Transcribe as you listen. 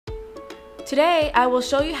Today, I will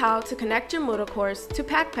show you how to connect your Moodle course to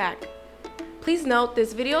Packback. Please note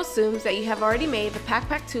this video assumes that you have already made the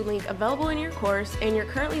Packback ToolLink available in your course and you're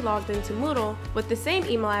currently logged into Moodle with the same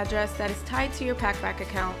email address that is tied to your Packback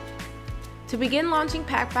account. To begin launching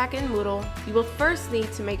Packback in Moodle, you will first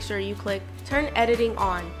need to make sure you click Turn Editing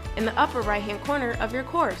On in the upper right-hand corner of your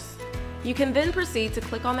course. You can then proceed to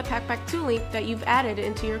click on the Packback ToolLink that you've added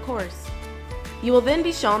into your course. You will then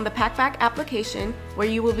be shown the Packback application where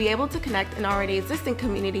you will be able to connect an already existing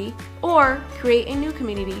community or create a new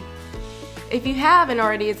community. If you have an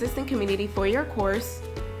already existing community for your course,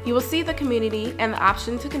 you will see the community and the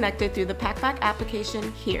option to connect it through the Packback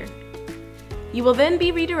application here. You will then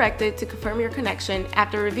be redirected to confirm your connection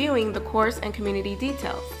after reviewing the course and community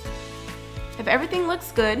details. If everything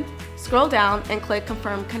looks good, scroll down and click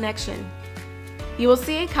Confirm Connection. You will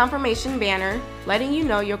see a confirmation banner letting you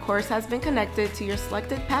know your course has been connected to your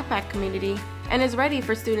selected Packback community and is ready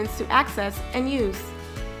for students to access and use.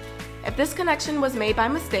 If this connection was made by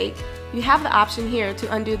mistake, you have the option here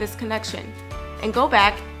to undo this connection and go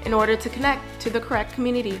back in order to connect to the correct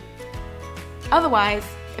community. Otherwise,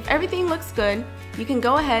 if everything looks good, you can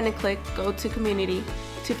go ahead and click Go to Community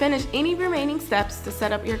to finish any remaining steps to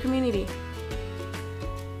set up your community.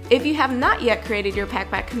 If you have not yet created your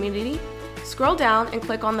Packback community, scroll down and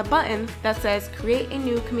click on the button that says Create a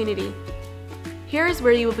New Community. Here is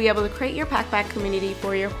where you will be able to create your Packback community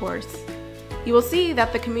for your course. You will see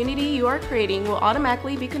that the community you are creating will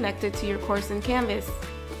automatically be connected to your course in Canvas.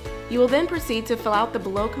 You will then proceed to fill out the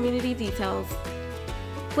below community details.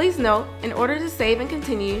 Please note, in order to save and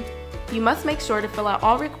continue, you must make sure to fill out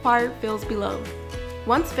all required fields below.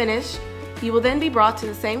 Once finished, you will then be brought to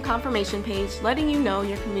the same confirmation page letting you know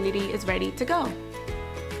your community is ready to go.